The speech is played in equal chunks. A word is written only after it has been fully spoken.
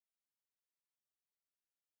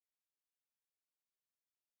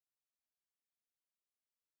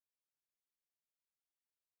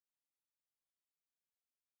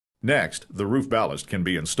Next, the roof ballast can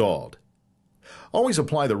be installed. Always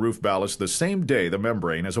apply the roof ballast the same day the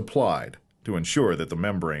membrane is applied to ensure that the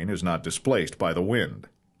membrane is not displaced by the wind.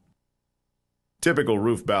 Typical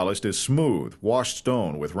roof ballast is smooth, washed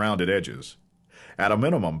stone with rounded edges. At a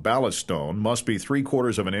minimum, ballast stone must be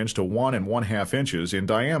 3/4 of an inch to 1 1/2 inches in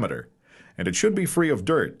diameter, and it should be free of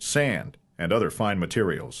dirt, sand, and other fine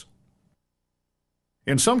materials.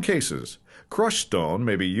 In some cases, crushed stone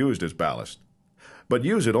may be used as ballast, but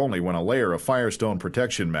use it only when a layer of firestone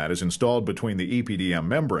protection mat is installed between the EPDM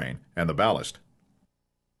membrane and the ballast.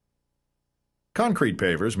 Concrete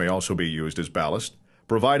pavers may also be used as ballast,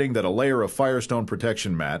 providing that a layer of firestone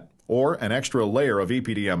protection mat or an extra layer of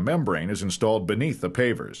EPDM membrane is installed beneath the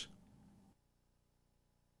pavers.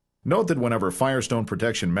 Note that whenever firestone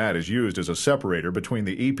protection mat is used as a separator between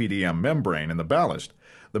the EPDM membrane and the ballast,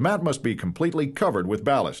 the mat must be completely covered with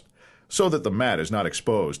ballast so that the mat is not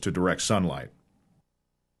exposed to direct sunlight.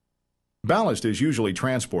 Ballast is usually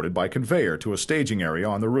transported by conveyor to a staging area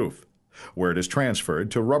on the roof, where it is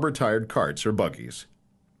transferred to rubber-tired carts or buggies.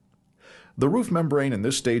 The roof membrane in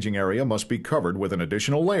this staging area must be covered with an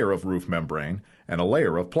additional layer of roof membrane and a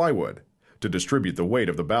layer of plywood to distribute the weight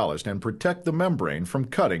of the ballast and protect the membrane from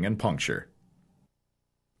cutting and puncture.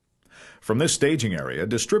 From this staging area,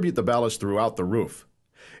 distribute the ballast throughout the roof.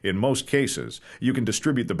 In most cases, you can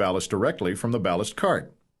distribute the ballast directly from the ballast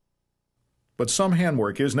cart. But some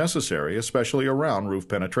handwork is necessary, especially around roof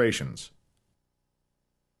penetrations.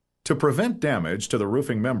 To prevent damage to the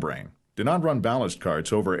roofing membrane, do not run ballast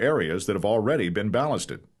carts over areas that have already been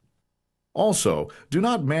ballasted. Also, do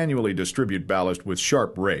not manually distribute ballast with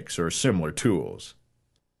sharp rakes or similar tools.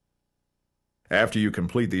 After you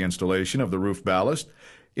complete the installation of the roof ballast,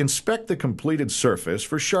 inspect the completed surface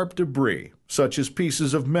for sharp debris, such as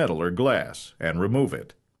pieces of metal or glass, and remove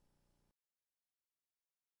it.